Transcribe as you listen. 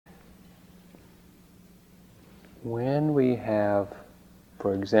when we have,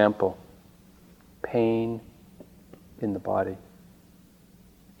 for example, pain in the body,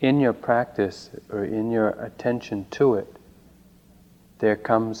 in your practice or in your attention to it, there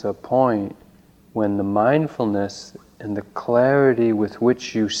comes a point when the mindfulness and the clarity with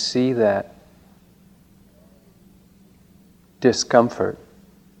which you see that discomfort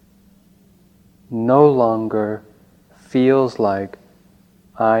no longer feels like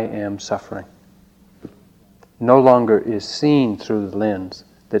I am suffering. No longer is seen through the lens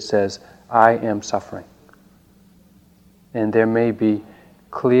that says, I am suffering. And there may be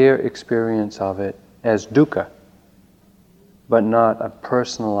clear experience of it as dukkha, but not a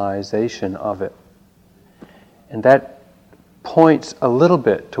personalization of it. And that points a little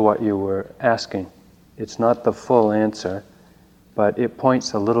bit to what you were asking. It's not the full answer, but it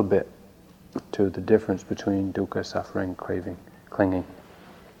points a little bit to the difference between dukkha, suffering, craving, clinging.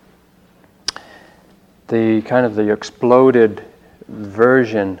 The kind of the exploded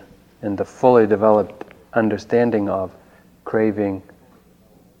version and the fully developed understanding of craving,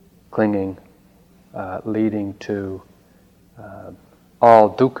 clinging, leading to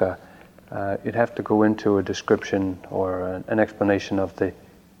all dukkha, you'd have to go into a description or an explanation of the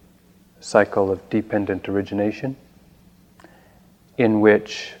cycle of dependent origination, in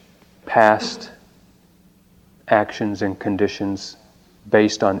which past actions and conditions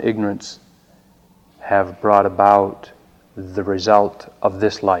based on ignorance have brought about the result of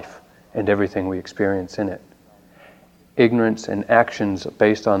this life and everything we experience in it. Ignorance and actions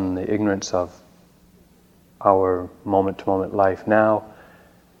based on the ignorance of our moment-to-moment life now,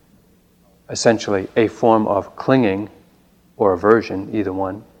 essentially a form of clinging or aversion, either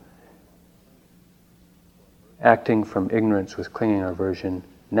one. Acting from ignorance with clinging or aversion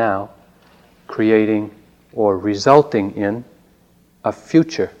now, creating or resulting in a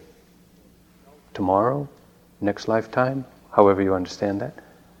future, tomorrow, next lifetime, however you understand that,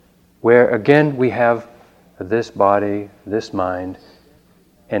 where again we have this body, this mind,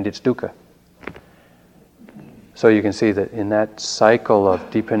 and its dukkha. So you can see that in that cycle of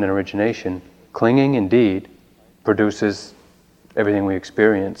dependent origination, clinging indeed produces everything we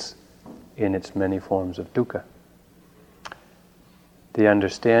experience in its many forms of dukkha. The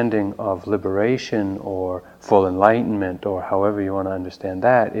understanding of liberation or full enlightenment, or however you want to understand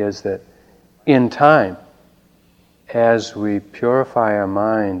that, is that in time, as we purify our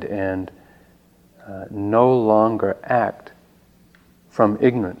mind and no longer act from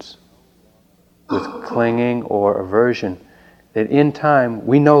ignorance with clinging or aversion, that in time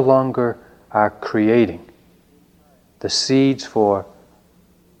we no longer are creating the seeds for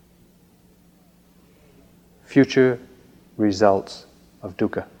future results of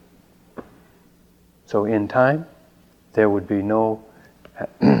dukkha. So in time, there would be no,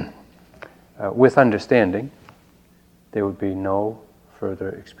 with understanding, there would be no further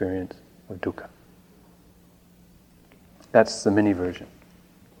experience of dukkha. That's the mini version.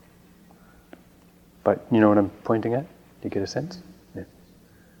 But you know what I'm pointing at? Do you get a sense? Yeah.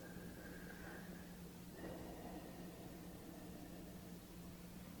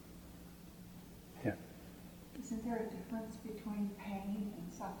 Yeah. Isn't there a difference between pain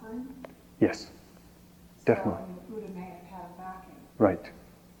and suffering? Yes, definitely. So the Buddha may have had a backache. Right.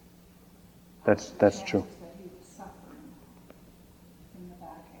 That's true. That he was suffering in the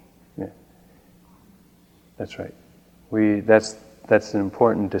backache. Yeah. That's right. That's an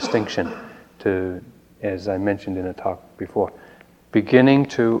important distinction to, as I mentioned in a talk before, beginning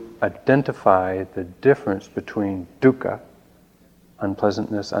to identify the difference between dukkha,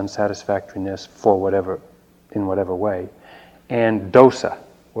 unpleasantness, unsatisfactoriness for whatever, in whatever way, and dosa,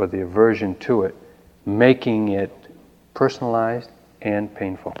 or the aversion to it, making it personalized and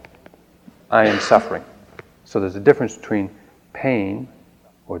painful. I am suffering. So there's a difference between pain,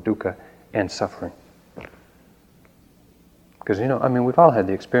 or dukkha, and suffering. Because, we've all had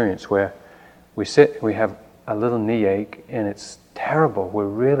the experience where we sit, we have a little knee ache, and it's terrible.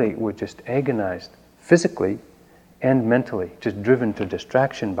 We're just agonized, physically and mentally, just driven to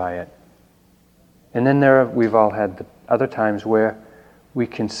distraction by it. And then we've all had the other times where we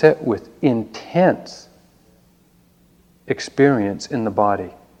can sit with intense experience in the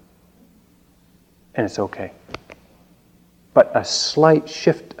body, and it's okay. But a slight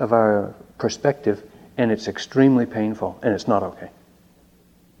shift of our perspective, and it's extremely painful, and it's not okay.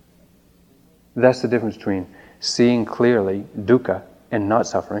 That's the difference between seeing clearly dukkha and not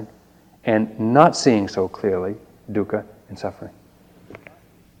suffering, and not seeing so clearly dukkha and suffering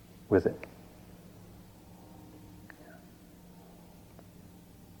with it.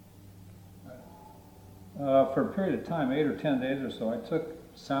 For a period of time, 8 or 10 days or so, I took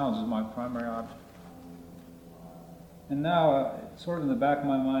sounds as my primary object. And now, sort of in the back of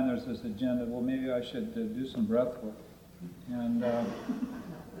my mind, there's this agenda, well, maybe I should do some breath work. And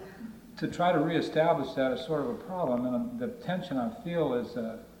to try to reestablish that is sort of a problem. And the tension I feel is,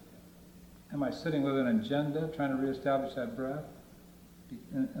 am I sitting with an agenda, trying to reestablish that breath?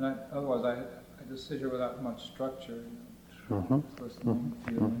 Otherwise, I just sit here without much structure, just listening,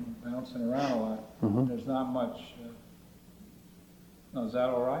 feeling, bouncing around a lot. There's not much. Is that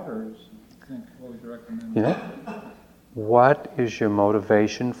all right, or what would you recommend? You know, what is your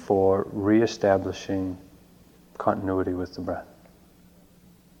motivation for reestablishing continuity with the breath?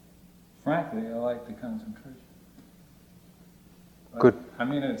 Frankly, I like the concentration. Good. I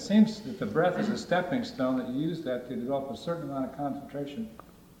mean, it seems that the breath is a stepping stone, that you use that to develop a certain amount of concentration.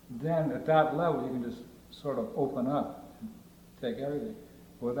 Then, at that level, you can just sort of open up and take everything.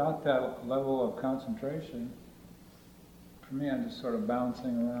 Without that level of concentration, for me, I'm just sort of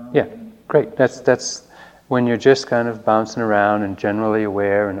bouncing around. Yeah, great. That's when you're just kind of bouncing around and generally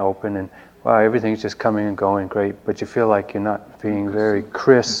aware and open and, wow, everything's just coming and going great, but you feel like you're not being very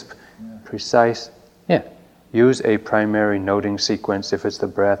crisp, precise. Yeah. Use a primary noting sequence, if it's the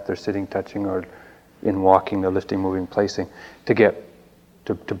breath or sitting, touching, or in walking, or lifting, moving, placing, to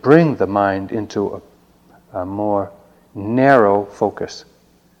bring the mind into a more narrow focus.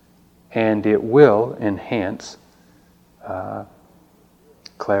 And it will enhance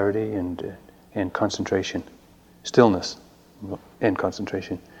clarity and concentration, stillness and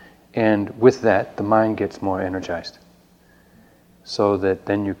concentration. And with that, the mind gets more energized. So that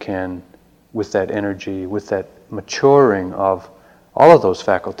then you can, with that energy, with that maturing of all of those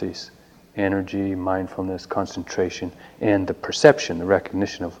faculties, energy, mindfulness, concentration, and the perception, the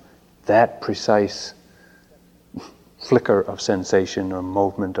recognition of that precise flicker of sensation or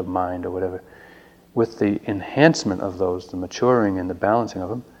movement of mind or whatever, with the enhancement of those, the maturing and the balancing of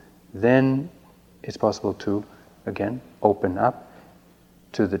them, then it's possible to, again, open up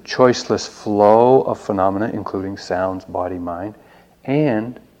to the choiceless flow of phenomena, including sounds, body, mind,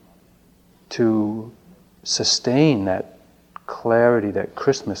 and to sustain that clarity, that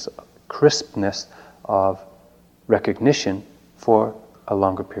crispness of recognition for a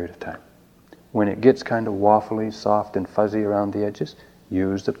longer period of time. When it gets kind of waffly, soft, and fuzzy around the edges,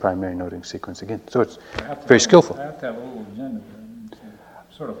 use the primary noting sequence again. So it's very skillful. I have to have a little agenda there,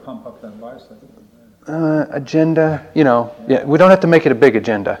 to sort of pump up that bicep. Agenda, yeah, we don't have to make it a big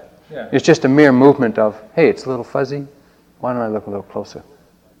agenda. Yeah. It's just a mere movement of, hey, it's a little fuzzy, why don't I look a little closer?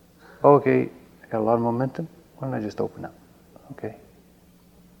 Okay, I got a lot of momentum, why don't I just open up? Okay.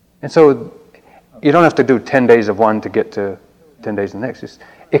 And so you don't have to do 10 days of one to get to 10 days of the next.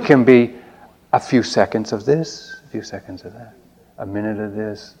 It can be a few seconds of this, a few seconds of that, a minute of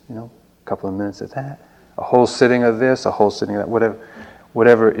this, a couple of minutes of that, a whole sitting of this, a whole sitting of that,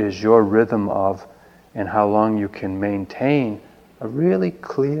 whatever is your rhythm of, and how long you can maintain a really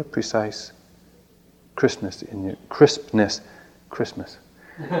clear, precise crispness in your crispness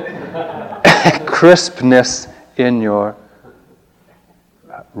in your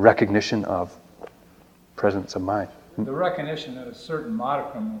recognition of presence of mind. The recognition that a certain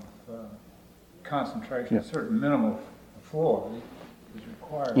modicum of concentration, a certain minimal floor is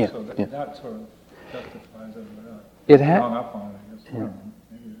required, so that sort of justifies it without hung up on it, I guess.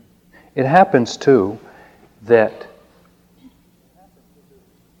 It happens too that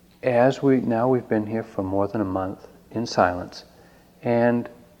we've been here for more than a month in silence, and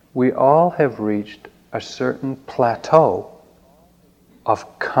we all have reached a certain plateau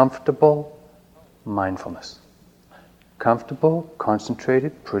of comfortable mindfulness. Comfortable,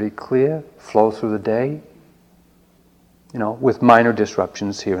 concentrated, pretty clear, flow through the day, with minor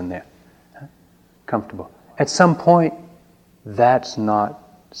disruptions here and there. Comfortable. At some point, that's not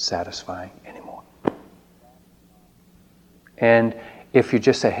satisfying anymore. And if you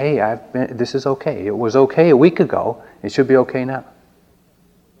just say, hey, this is okay. It was okay a week ago. It should be okay now.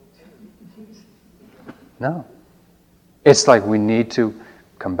 No. It's like we need to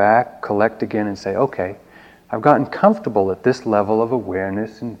come back, collect again, and say, okay, I've gotten comfortable at this level of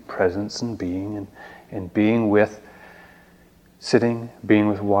awareness and presence and being, and being with sitting, being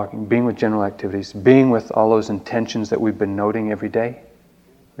with walking, being with general activities, being with all those intentions that we've been noting every day.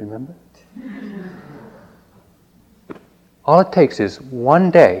 Remember? All it takes is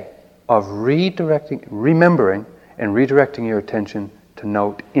one day of remembering and redirecting your attention to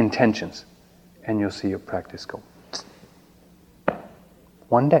note intentions, and you'll see your practice go.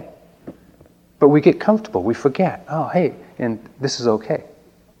 One day. But we get comfortable, we forget, oh hey, and this is okay.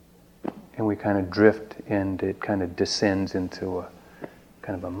 And we kind of drift, and it kind of descends into a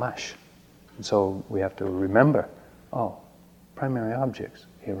kind of a mush. And so we have to remember, primary objects.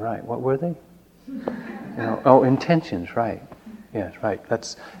 You're right. What were they? Intentions, right. Yes, right.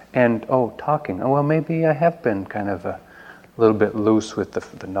 Talking. Oh, well, maybe I have been kind of a little bit loose with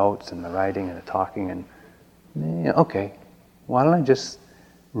the notes and the writing and the talking. And okay, why don't I just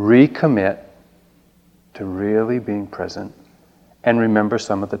recommit to really being present and remember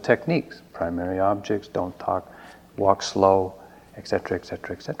some of the techniques, primary objects, don't talk, walk slow, etc.,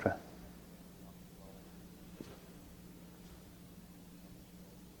 etc., etc.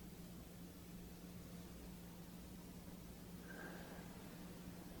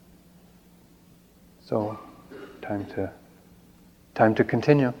 So, time to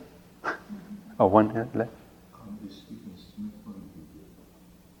continue.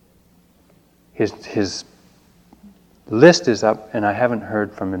 His list is up, and I haven't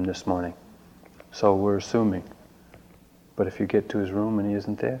heard from him this morning, so we're assuming. But if you get to his room and he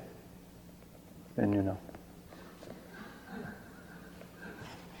isn't there, then you know.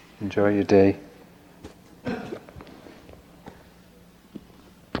 Enjoy your day.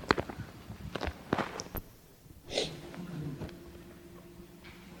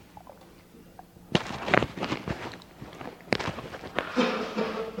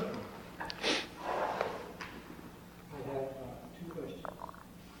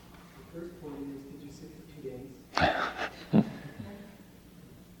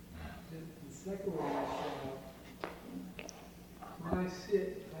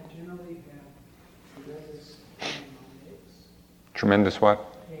 Tremendous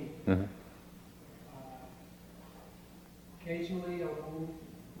what? Pain. Mm-hmm. Occasionally I'll move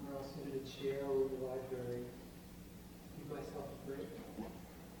or I'll sit in a chair or in the library, give myself a break.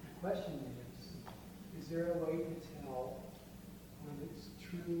 The question is there a way to tell when it's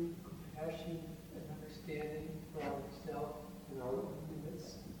true compassion and understanding for ourselves and our own limits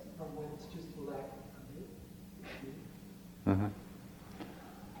from when it's just a lack of commitment?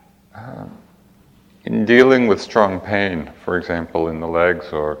 Mm-hmm. In dealing with strong pain, for example, in the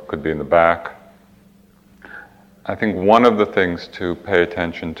legs or could be in the back, I think one of the things to pay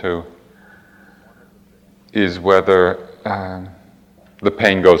attention to is whether the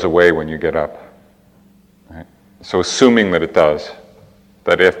pain goes away when you get up. Right? So assuming that it does,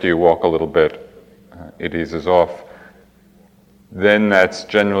 that after you walk a little bit, it eases off, then that's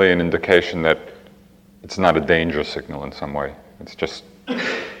generally an indication that it's not a danger signal in some way. It's just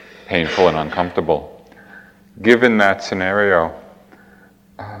painful and uncomfortable. Given that scenario,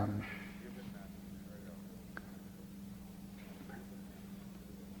 I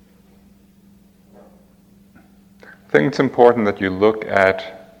think it's important that you look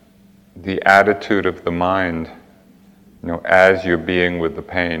at the attitude of the mind, as you're being with the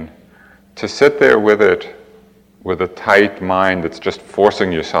pain. To sit there with it, with a tight mind that's just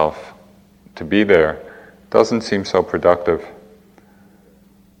forcing yourself to be there, doesn't seem so productive.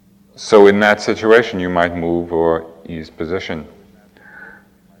 So in that situation, you might move or ease position.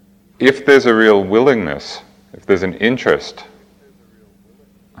 If there's a real willingness, if there's an interest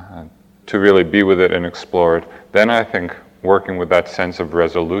to really be with it and explore it, then I think working with that sense of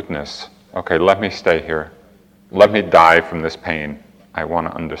resoluteness, okay, let me stay here. Let me die from this pain. I want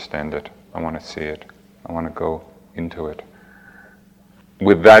to understand it. I want to see it. I want to go into it.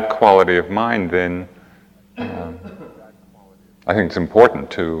 With that quality of mind, then I think it's important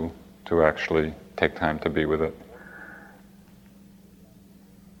to actually take time to be with it.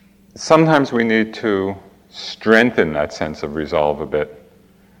 Sometimes we need to strengthen that sense of resolve a bit.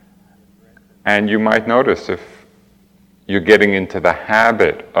 And you might notice if you're getting into the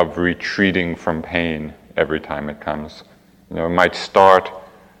habit of retreating from pain every time it comes. It might start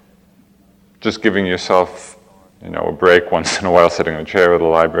just giving yourself, a break once in a while, sitting in a chair at the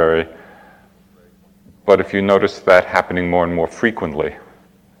library. But if you notice that happening more and more frequently,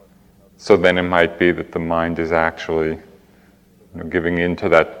 so then it might be that the mind is actually giving into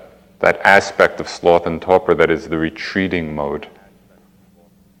that aspect of sloth and torpor that is the retreating mode.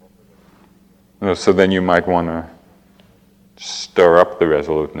 So then you might want to stir up the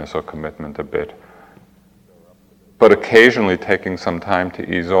resoluteness or commitment a bit. But occasionally taking some time to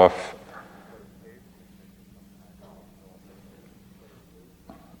ease off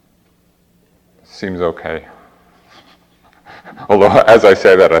seems okay. Although, as I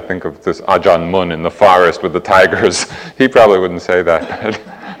say that, I think of this Ajahn Mun in the forest with the tigers. He probably wouldn't say that.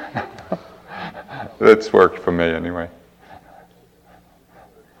 That's worked for me anyway.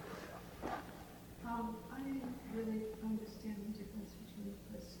 I didn't really understand the difference between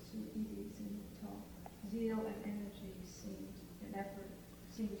those two EDs in the talk. Zeal and energy and effort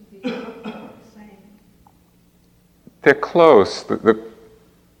seem to be the same. They're close.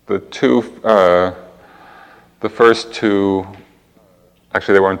 The first two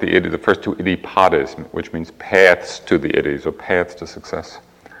Actually, they weren't the iti. The first two idipadas, which means paths to the itis, or paths to success.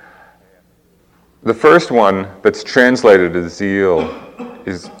 The first one that's translated as zeal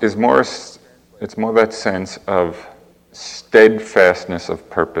is more, it's more that sense of steadfastness of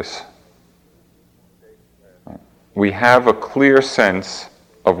purpose. We have a clear sense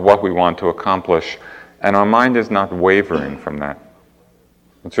of what we want to accomplish, and our mind is not wavering from that.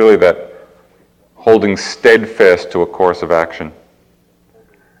 It's really that holding steadfast to a course of action.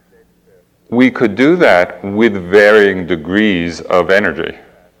 We could do that with varying degrees of energy,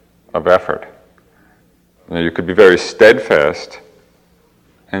 of effort. You could be very steadfast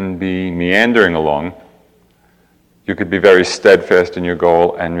and be meandering along. You could be very steadfast in your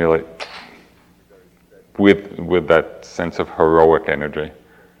goal and really with that sense of heroic energy.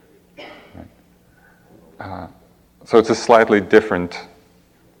 So it's a slightly different.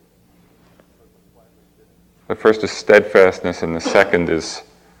 The first is steadfastness, and the second is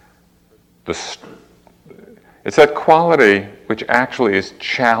it's that quality which actually is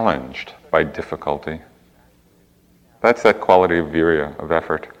challenged by difficulty. That's that quality of virya, of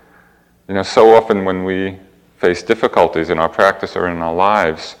effort. So often when we face difficulties in our practice or in our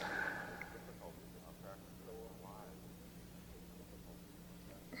lives,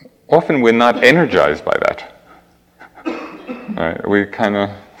 often we're not energized by that. Right? We kind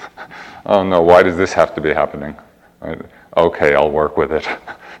of, oh no, why does this have to be happening? Right? Okay, I'll work with it.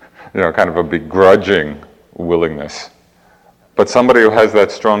 Kind of a begrudging willingness. But somebody who has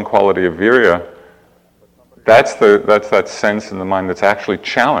that strong quality of virya, that's that sense in the mind that's actually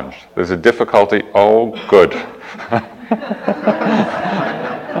challenged. There's a difficulty, oh good.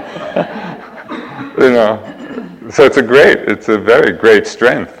 So it's a very great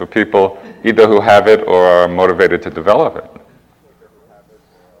strength for people either who have it or are motivated to develop it.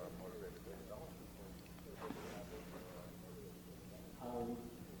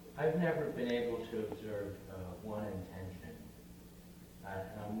 I've never been able to observe one intention, and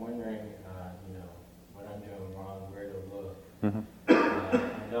I'm wondering, what I'm doing wrong, where to look,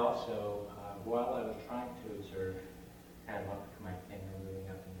 and also while I was trying to observe, kind of my finger moving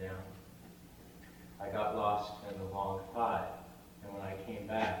up and down, I got lost in the long thought, and when I came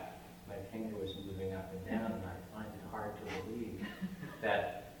back, my finger was moving up and down, and I find it hard to believe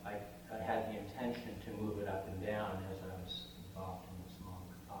that I had the intention to move it up and down as I was involved in this long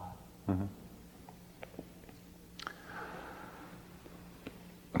thought.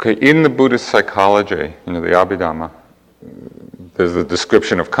 Okay, in the Buddhist psychology, the Abhidhamma, there's the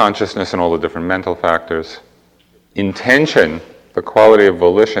description of consciousness and all the different mental factors. Intention, the quality of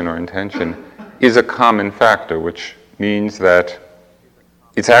volition or intention, is a common factor, which means that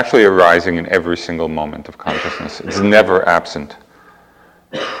it's actually arising in every single moment of consciousness. It's never absent.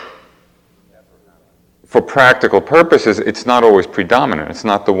 For practical purposes, it's not always predominant. It's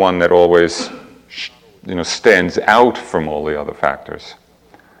not the one that always, stands out from all the other factors.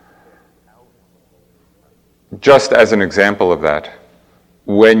 Just as an example of that,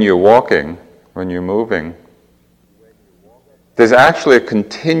 when you're walking, when you're moving, there's actually a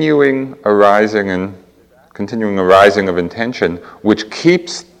continuing arising of intention which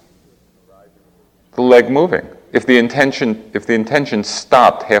keeps the leg moving. If the intention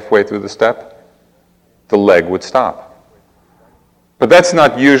stopped halfway through the step, the leg would stop. But that's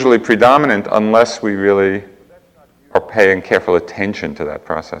not usually predominant unless we really are paying careful attention to that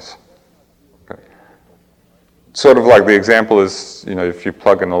process. Okay. Sort of like the example is, if you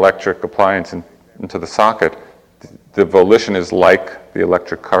plug an electric appliance into the socket, the volition is like the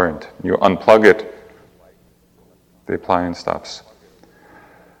electric current. You unplug it, the appliance stops.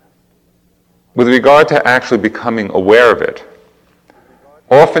 With regard to actually becoming aware of it,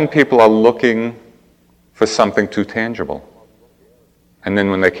 often people are looking for something too tangible. And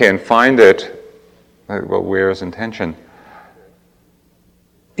then when they can't find it, well, where's intention?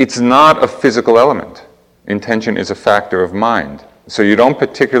 It's not a physical element. Intention is a factor of mind. So you don't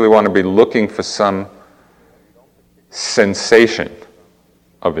particularly want to be looking for some sensation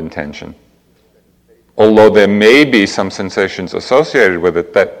of intention. Although there may be some sensations associated with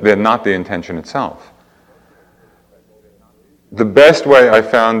it, that they're not the intention itself. The best way I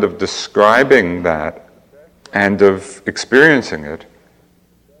found of describing that and of experiencing it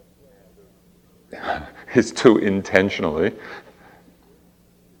is to intentionally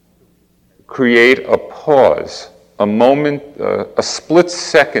create a pause, a moment, a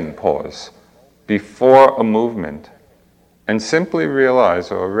split-second pause before a movement, and simply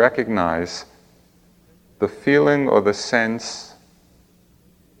realize or recognize the feeling or the sense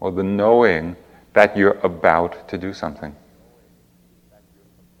or the knowing that you're about to do something.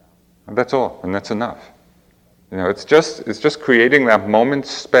 And that's all, and that's enough. It's just creating that moment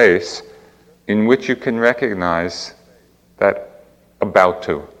space in which you can recognize that about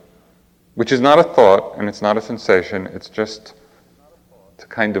to, which is not a thought and it's not a sensation, it's just a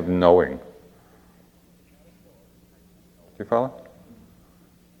kind of knowing. Do you follow?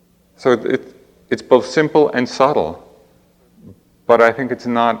 So it's both simple and subtle, but I think it's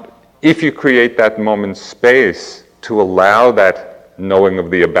not, if you create that moment space to allow that knowing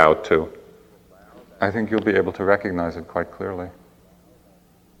of the about to, I think you'll be able to recognize it quite clearly.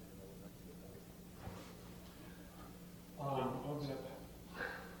 Over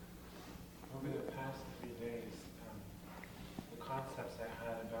the past 3 days, the concepts I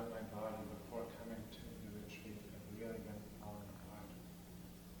had about my body before coming to the retreat have really been falling apart.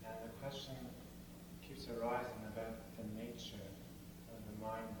 And the question keeps arising about the nature of the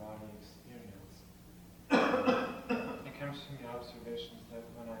mind-body experience. It comes from the observations that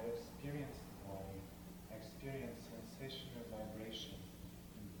when I experience the body, I experience sensation or vibration,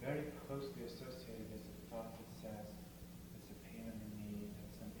 and very closely associated is a thought that says, it's a pain in the knee,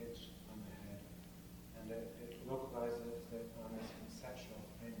 it's an itch on the head, and it localizes it on this conceptual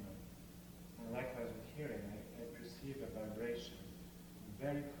framework. And likewise with hearing, I perceive a vibration, and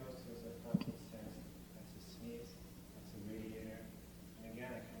very closely is a thought that says, that's a sneeze, that's a radiator, and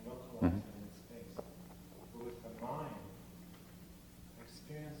again I can localize it in space. But with the mind, I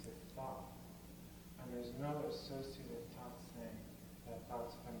experience a thought, and there's no associated thought saying, that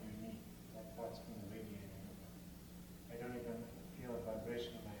thought's from your knee, that thought's from the radiator. I don't even feel a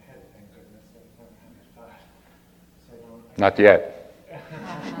vibration in my head, thank goodness, every time I have a thought. So Not yet. So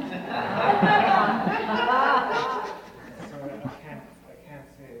I can't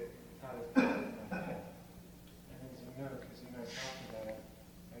say thought is coming from my head. And as you know, because you know I talked about it,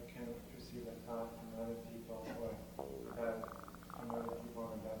 I can perceive a thought from other people or from other people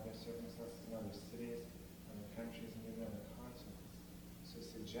and about their circumstances in other cities, other countries, and even other continents. So it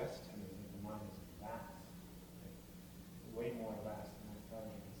suggests to me that the mind is vast, way more vast than I thought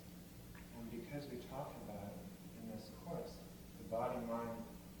it was. And because we talk about it in this course, the body-mind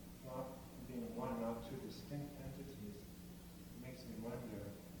not being one, not two distinct entities, it makes me wonder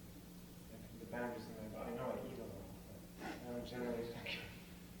if the boundaries in my body. I know I eat a lot, but I don't generally think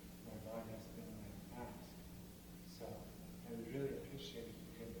my body has been like vast. So I would really appreciate if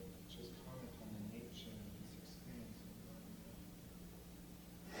you could just comment on the nature of this experience of the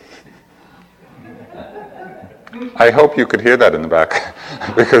body. I hope you could hear that in the back,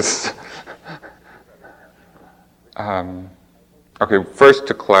 because, okay, first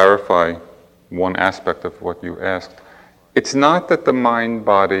to clarify one aspect of what you asked, it's not that the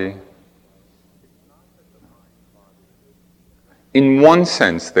mind-body, in one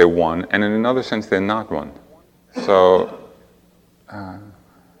sense they're one, and in another sense they're not one. So, I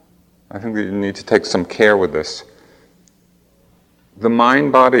think that you need to take some care with this. The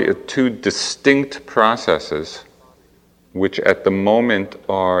mind-body are two distinct processes which at the moment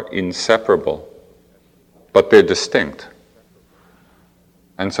are inseparable, but they're distinct.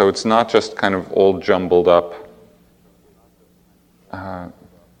 And so it's not just kind of all jumbled up.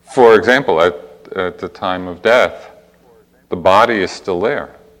 For example, at the time of death, the body is still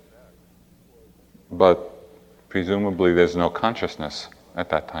there, but presumably there's no consciousness at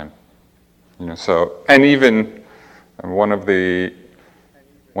that time. So, and even one of the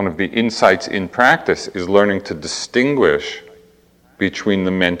insights in practice is learning to distinguish between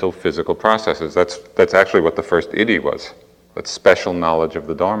the mental, physical processes. That's actually what the first Iddhi was. That special knowledge of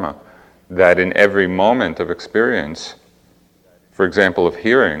the Dharma. That in every moment of experience, for example, of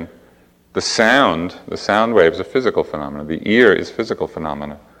hearing, the sound waves are physical phenomena. The ear is physical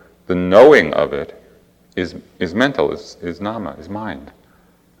phenomena. The knowing of it is mental, is nama, is mind.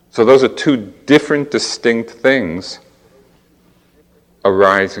 So those are two different, distinct things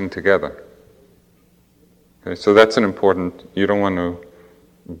arising together. Okay, so that's an important, you don't want to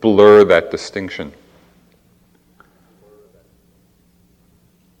blur that distinction.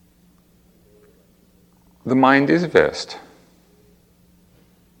 The mind is vast.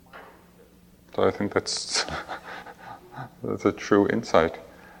 So I think that's a true insight.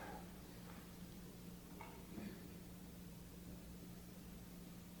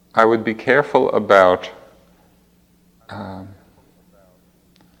 I would be careful about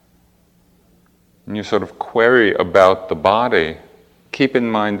when you sort of query about the body, keep in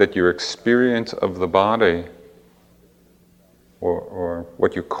mind that your experience of the body, or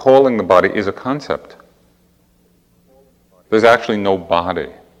what you're calling the body, is a concept. There's actually no body.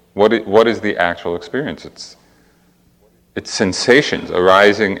 What is the actual experience? It's sensations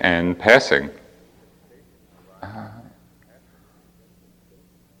arising and passing.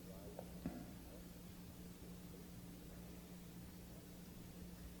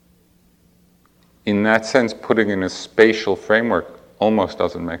 in that sense, putting in a spatial framework almost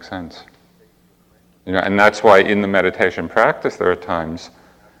doesn't make sense. And that's why in the meditation practice there are times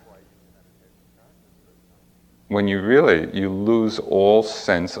when you lose all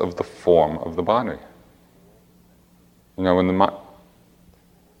sense of the form of the body. When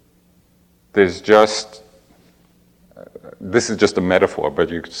there's just, this is just a metaphor, but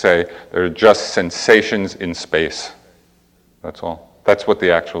you could say there are just sensations in space. That's all. That's what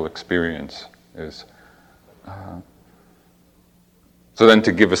the actual experience is. So then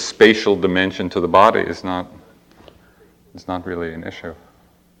to give a spatial dimension to the body is not really an issue.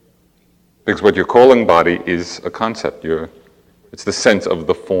 Because what you're calling body is a concept. It's the sense of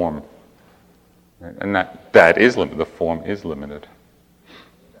the form. Right? And that is limited. The form is limited.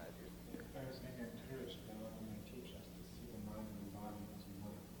 I was being encouraged by when they teach us to see the mind and the body as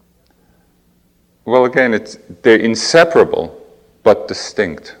one. Well, again, they're inseparable, but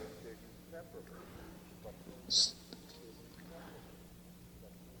distinct.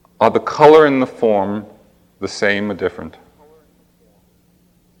 Are the color and the form the same or different?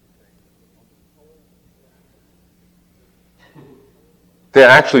 They're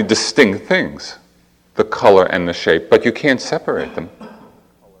actually distinct things, the color and the shape, but you can't separate them.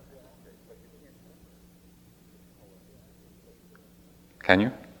 Can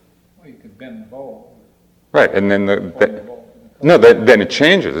you? Well, you could bend the bowl. Right, and then then it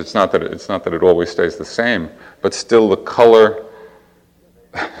changes. It's not that it always stays the same, but still the color.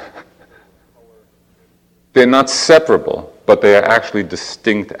 They're not separable, but they are actually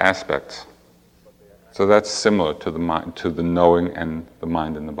distinct aspects. So that's similar to the mind, to the knowing and the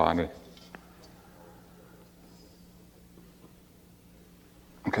mind and the body.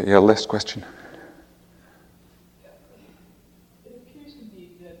 Okay, yeah, last question. It appears to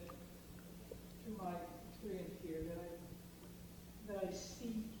me that, through my experience here, that I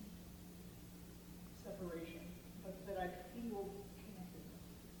see separation, but that I feel connected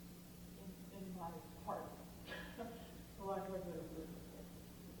in my heart, for lack of a better word.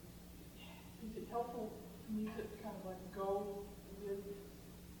 Is it helpful for me to kind of like go with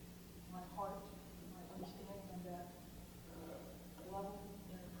my heart, my understanding on that level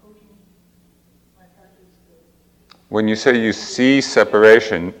in approaching my practice? When you say you see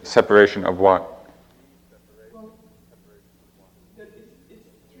separation of what? Well, that it's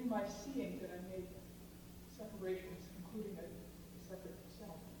through my seeing that I make separations, including a separate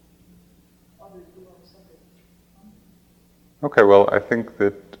self, others who are separate. Okay, well, I think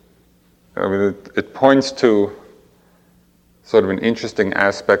that it points to sort of an interesting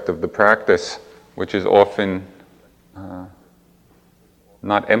aspect of the practice, which is often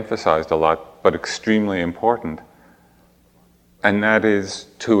not emphasized a lot, but extremely important. And that is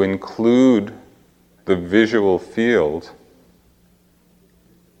to include the visual field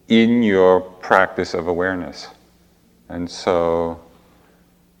in your practice of awareness. And so,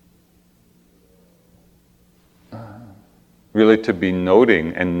 really to be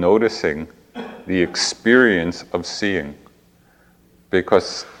noting and noticing the experience of seeing.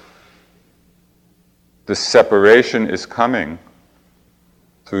 Because the separation is coming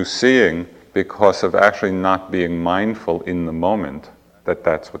through seeing because of actually not being mindful in the moment that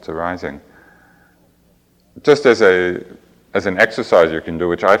that's what's arising. Just as an exercise you can do,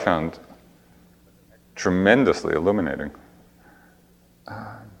 which I found tremendously illuminating.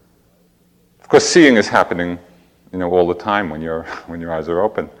 Of course, seeing is happening, all the time when your eyes are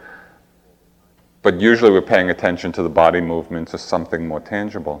open. But usually we're paying attention to the body movements or something more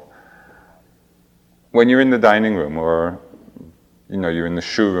tangible. When you're in the dining room or you're in the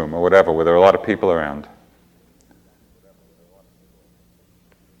shoe room or whatever, where there are a lot of people around,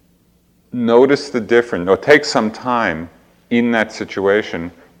 notice the difference, or take some time in that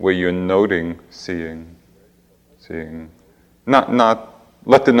situation where you're noting seeing. Not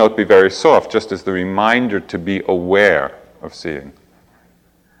let the note be very soft, just as the reminder to be aware of seeing.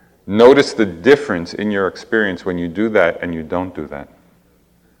 Notice the difference in your experience when you do that and you don't do that.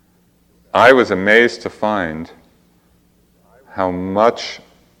 I was amazed to find how much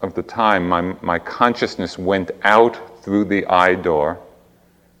of the time my consciousness went out through the eye door,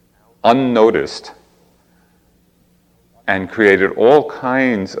 unnoticed, and created all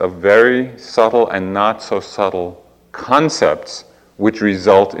kinds of very subtle and not so subtle concepts which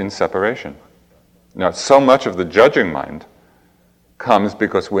result in separation. Now, so much of the judging mind comes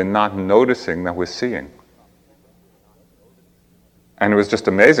because we're not noticing that we're seeing. And it was just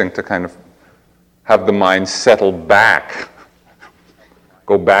amazing to kind of have the mind settle back,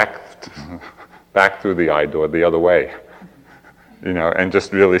 go back through the eye door the other way, and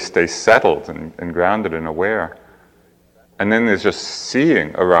just really stay settled and grounded and aware. And then there's just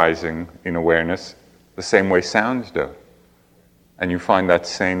seeing arising in awareness the same way sounds do. And you find that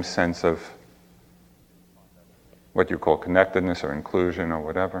same sense of what you call connectedness or inclusion or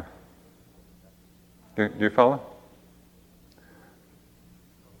whatever. Do you follow?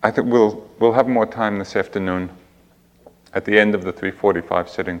 I think we'll have more time this afternoon. At the end of the 3:45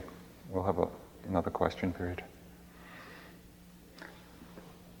 sitting, we'll have another question period.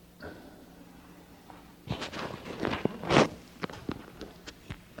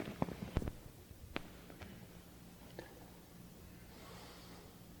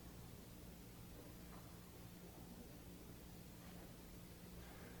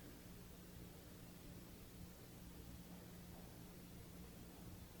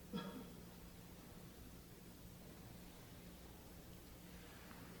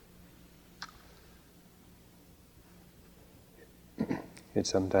 It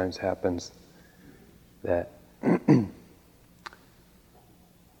sometimes happens that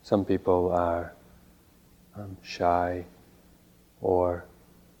some people are shy or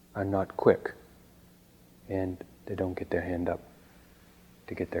are not quick, and they don't get their hand up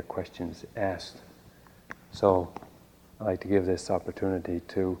to get their questions asked. So I'd like to give this opportunity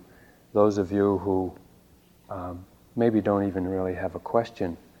to those of you who maybe don't even really have a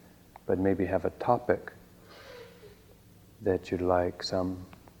question, but maybe have a topic that you'd like some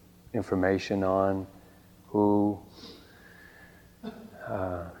information on, who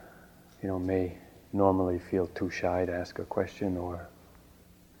may normally feel too shy to ask a question or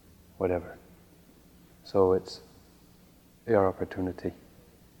whatever. So it's your opportunity.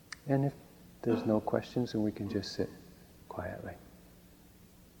 And if there's no questions, then we can just sit quietly.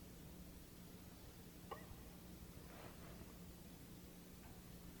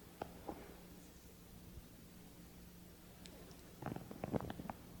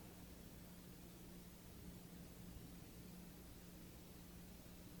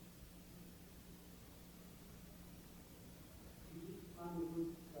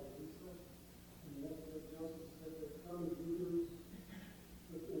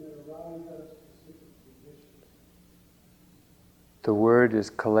 The word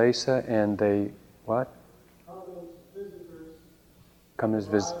is kalesa, and they what? Come as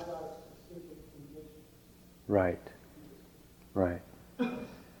visitors. Right.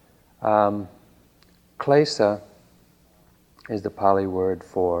 Klesa is the Pali word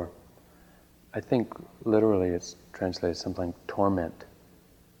for, I think literally it's translated something like torment.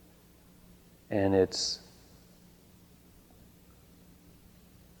 And it's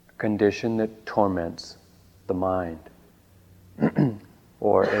a condition that torments the mind.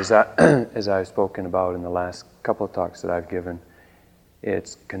 Or as I've spoken about in the last couple of talks that I've given,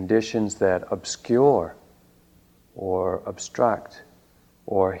 it's conditions that obscure or obstruct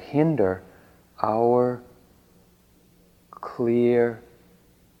or hinder our clear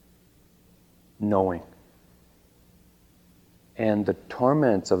knowing. And the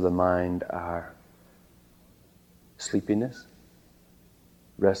torments of the mind are sleepiness,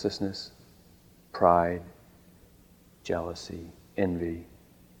 restlessness, pride, jealousy, envy,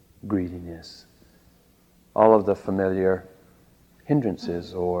 greediness, all of the familiar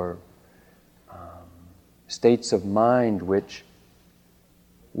hindrances or states of mind which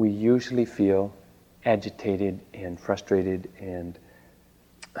we usually feel agitated and frustrated and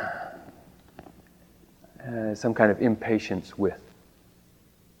some kind of impatience with.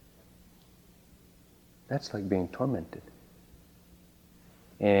 That's like being tormented.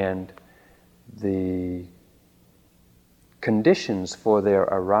 And the conditions for their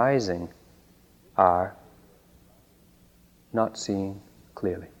arising are not seeing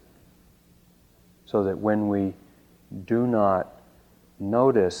clearly. So that when we do not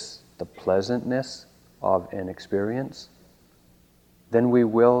notice the pleasantness of an experience, then we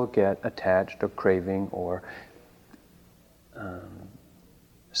will get attached or craving or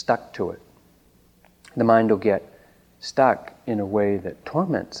stuck to it. The mind will get stuck in a way that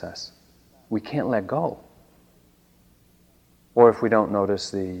torments us. We can't let go. Or if we don't notice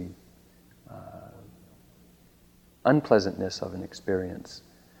the unpleasantness of an experience,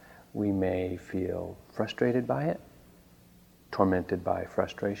 we may feel frustrated by it, tormented by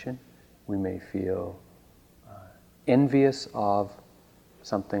frustration. We may feel envious of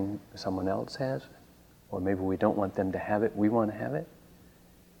something someone else has, or maybe we don't want them to have it, we want to have it.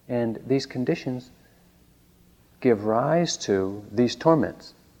 And these conditions give rise to these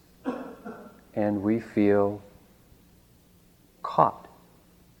torments. And we feel caught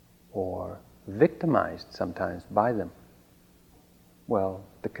or victimized sometimes by them. Well,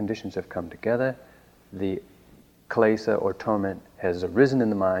 the conditions have come together, the klesa or torment has arisen in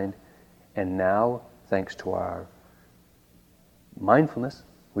the mind, and now, thanks to our mindfulness,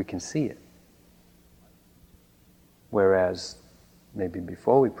 we can see it. Whereas maybe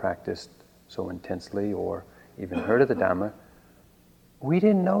before we practiced so intensely or even heard of the Dhamma, we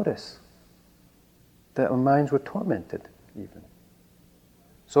didn't notice that our minds were tormented even.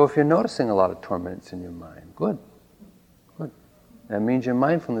 So if you're noticing a lot of torments in your mind, good. That means your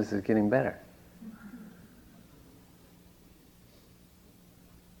mindfulness is getting better.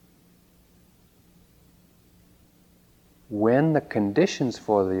 When the conditions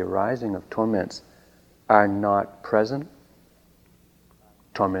for the arising of torments are not present,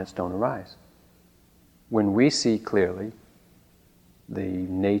 torments don't arise. When we see clearly the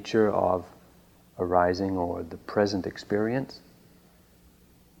nature of arising or the present experience,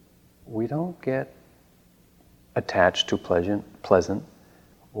 we don't get attached to pleasant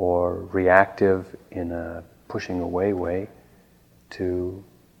or reactive in a pushing away way to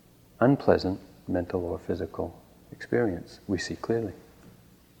unpleasant mental or physical experience. We see clearly.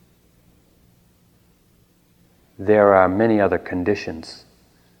 There are many other conditions,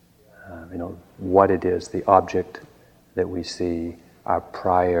 what it is, the object that we see, our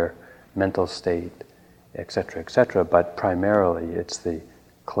prior mental state, etc., but primarily it's the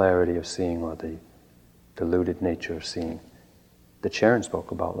clarity of seeing or the diluted nature of seeing that Sharon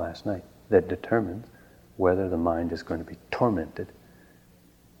spoke about last night that determines whether the mind is going to be tormented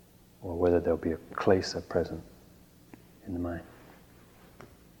or whether there'll be a klesa present in the mind.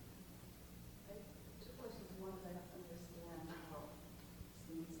 Two questions. One is I have to understand how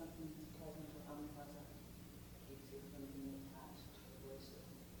seeing something is pleasant or unpleasant keeps you from being attached to the voices.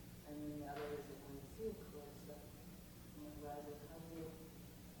 And then the other is that when you see a klesa, when it rises, how do you,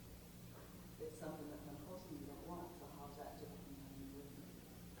 it's something that's unwholesome you don't want, so how's that different from having movement?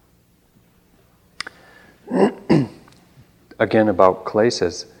 Again, about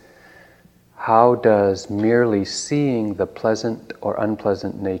klesas, how does merely seeing the pleasant or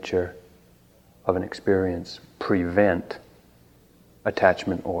unpleasant nature of an experience prevent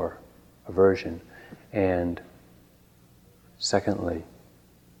attachment or aversion? And secondly,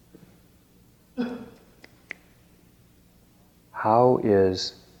 how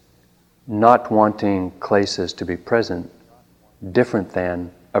is not wanting klesas to be present different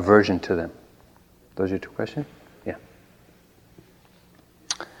than aversion to them? Those are your two questions? Yeah.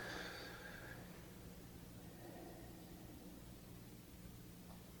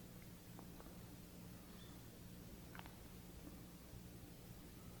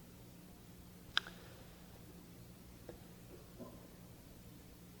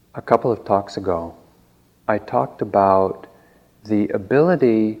 A couple of talks ago, I talked about the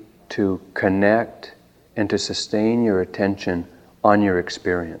ability to connect and to sustain your attention on your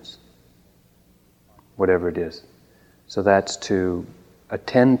experience, whatever it is. So that's to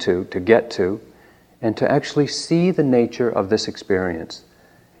attend to get to, and to actually see the nature of this experience.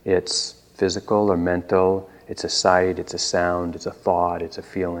 It's physical or mental, it's a sight, it's a sound, it's a thought, it's a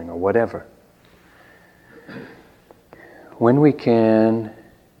feeling, or whatever. When we can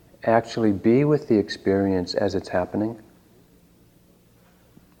actually be with the experience as it's happening,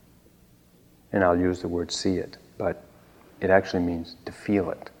 and I'll use the word see it, but it actually means to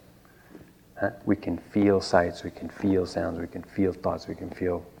feel it. We can feel sights, we can feel sounds, we can feel thoughts, we can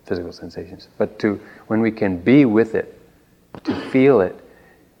feel physical sensations. But when we can be with it, to feel it,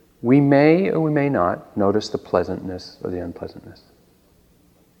 we may or we may not notice the pleasantness or the unpleasantness.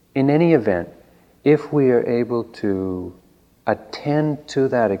 In any event, if we are able to attend to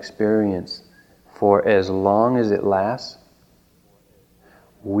that experience for as long as it lasts,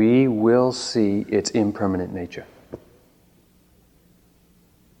 we will see its impermanent nature.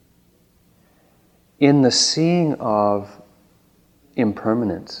 In the seeing of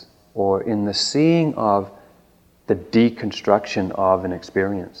impermanence, or in the seeing of the deconstruction of an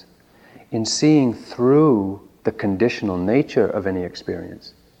experience, in seeing through the conditional nature of any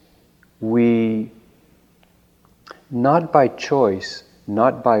experience, we, not by choice,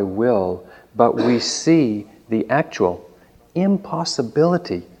 not by will, but we see the actual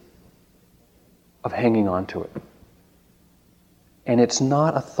impossibility of hanging on to it. And it's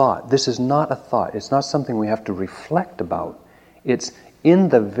not a thought. This is not a thought. It's not something we have to reflect about. It's in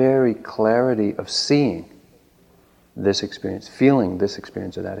the very clarity of seeing this experience, feeling this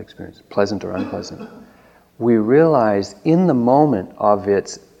experience or that experience, pleasant or unpleasant. We realize in the moment of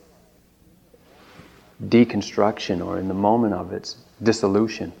its deconstruction or in the moment of its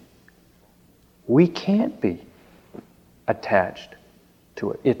dissolution, we can't be attached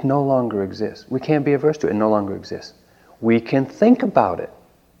to it. It no longer exists. We can't be averse to it. It no longer exists. We can think about it.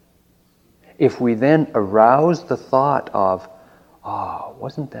 If we then arouse the thought of,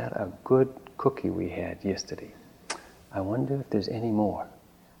 wasn't that a good cookie we had yesterday? I wonder if there's any more.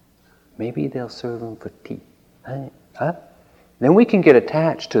 Maybe they'll serve them for tea. Huh? Then we can get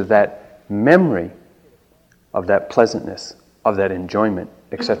attached to that memory of that pleasantness, of that enjoyment,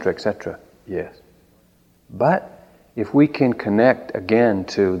 etc., etc. Yes. But if we can connect again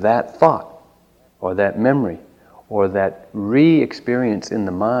to that thought, or that memory, or that re-experience in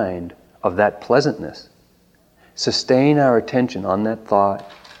the mind of that pleasantness, sustain our attention on that thought,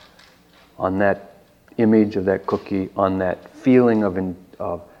 on that image of that cookie, on that feeling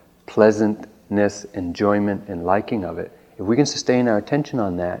of pleasantness, enjoyment, and liking of it, if we can sustain our attention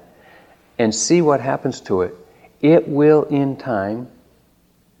on that and see what happens to it, it will in time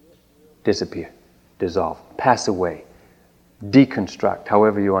disappear, dissolve, pass away, deconstruct,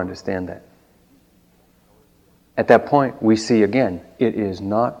 however you understand that. At that point, we see again, it is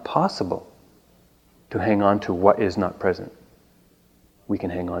not possible to hang on to what is not present. We can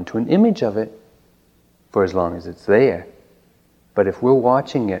hang on to an image of it for as long as it's there. But if we're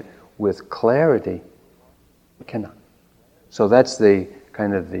watching it with clarity, we cannot. So that's the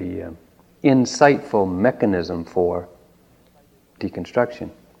kind of the insightful mechanism for deconstruction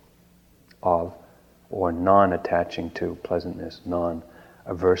of, or non-attaching to pleasantness,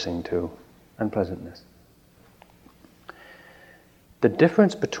 non-aversing to unpleasantness. The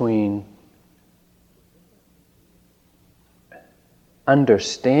difference between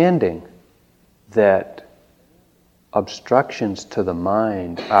understanding that obstructions to the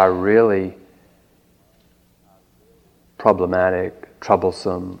mind are really problematic,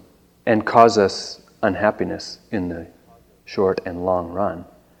 troublesome, and cause us unhappiness in the short and long run.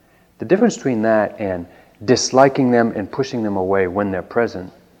 The difference between that and disliking them and pushing them away when they're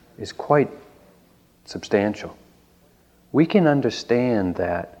present is quite substantial. We can understand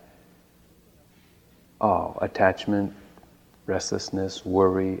that, attachment, restlessness,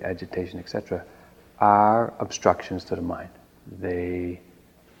 worry, agitation, etc., are obstructions to the mind. They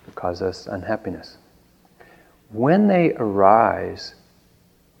cause us unhappiness. When they arise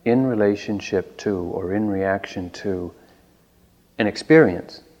in relationship to or in reaction to an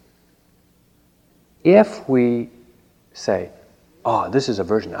experience, if we say, this is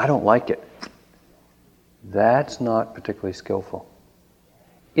aversion, I don't like it, that's not particularly skillful.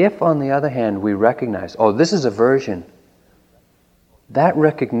 If, on the other hand, we recognize, this is aversion, that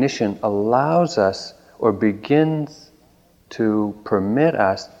recognition allows us or begins to permit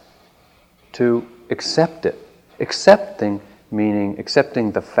us to accept it. Accepting meaning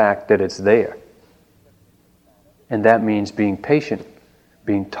accepting the fact that it's there. And that means being patient,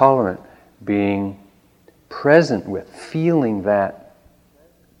 being tolerant, being present with, feeling that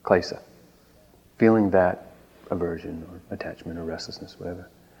klesa, feeling that aversion or attachment or restlessness, whatever.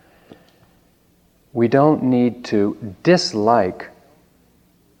 We don't need to dislike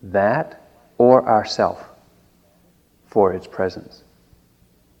that or ourself for its presence.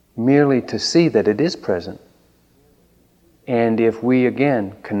 Merely to see that it is present. And if we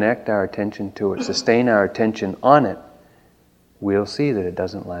again connect our attention to it, sustain our attention on it, we'll see that it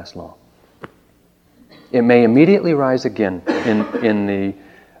doesn't last long. It may immediately rise again in the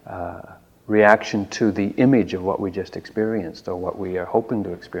reaction to the image of what we just experienced or what we are hoping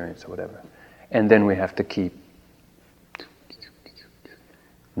to experience or whatever. And then we have to keep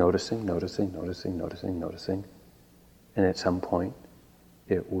noticing. And at some point,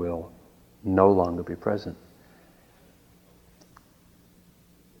 it will no longer be present.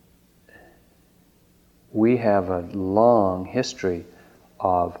 We have a long history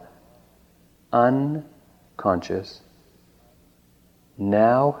of unconscious,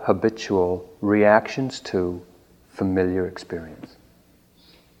 now habitual reactions to familiar experience.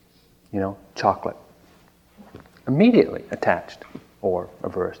 Chocolate. Immediately attached or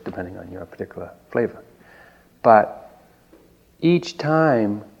averse, depending on your particular flavor. But each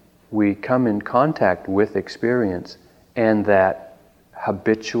time we come in contact with experience and that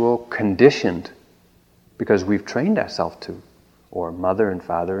habitual, conditioned, because we've trained ourselves to, or mother and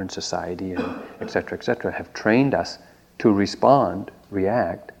father and society and et cetera, have trained us to respond,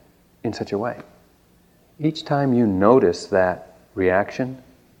 react in such a way. Each time you notice that reaction,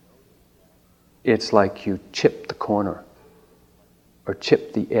 it's like you chip the corner or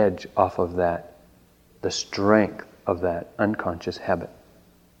chip the edge off of that, the strength of that unconscious habit.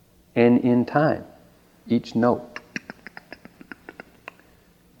 And in time, each note,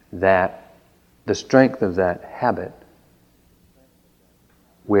 that the strength of that habit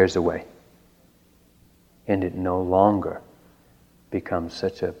wears away. And it no longer becomes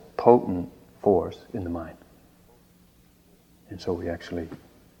such a potent force in the mind. And so we actually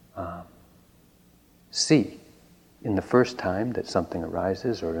see in the first time that something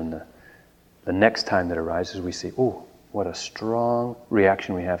arises, or in the next time that arises, we see, what a strong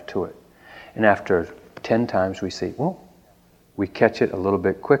reaction we have to it. And after 10 times we see, well, we catch it a little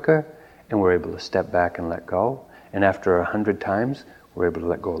bit quicker and we're able to step back and let go. And after 100 times, we're able to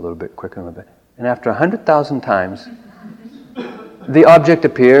let go a little bit quicker and a little bit. And after 100,000 times, the object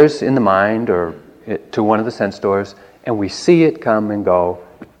appears in the mind or to one of the sense doors, and we see it come and go,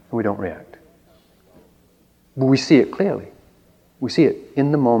 and we don't react. But we see it clearly. We see it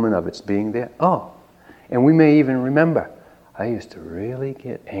in the moment of its being there. Oh, and we may even remember, I used to really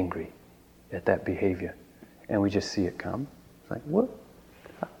get angry at that behavior. And we just see it come. It's like, what?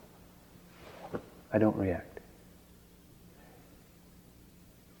 I don't react.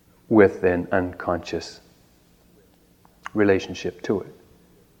 With an unconscious relationship to it.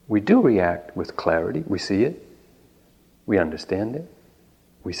 We do react with clarity. We see it. We understand it.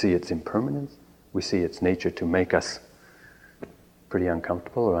 We see its impermanence. We see its nature to make us pretty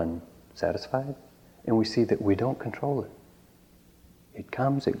uncomfortable or unsatisfied. And we see that we don't control it. It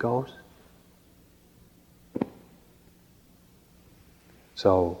comes, it goes.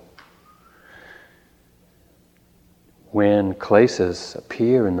 So, when kleshas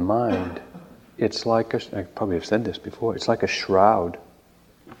appear in the mind, it's like I probably have said this before, it's like a shroud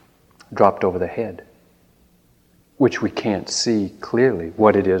dropped over the head, which we can't see clearly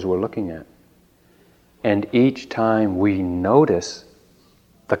what it is we're looking at. And each time we notice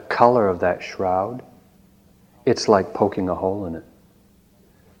the color of that shroud, it's like poking a hole in it.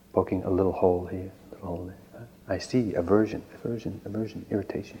 Poking a little hole here, a little hole there. I see aversion,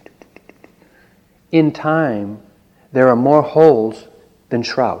 irritation. In time, there are more holes than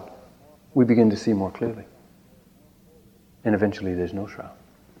shroud. We begin to see more clearly. And eventually there's no shroud.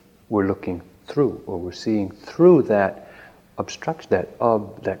 We're looking through, or we're seeing through that obstruction,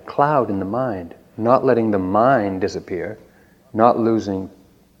 that cloud in the mind, not letting the mind disappear, not losing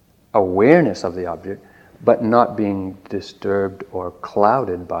awareness of the object, but not being disturbed or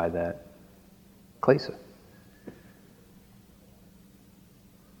clouded by that klesa.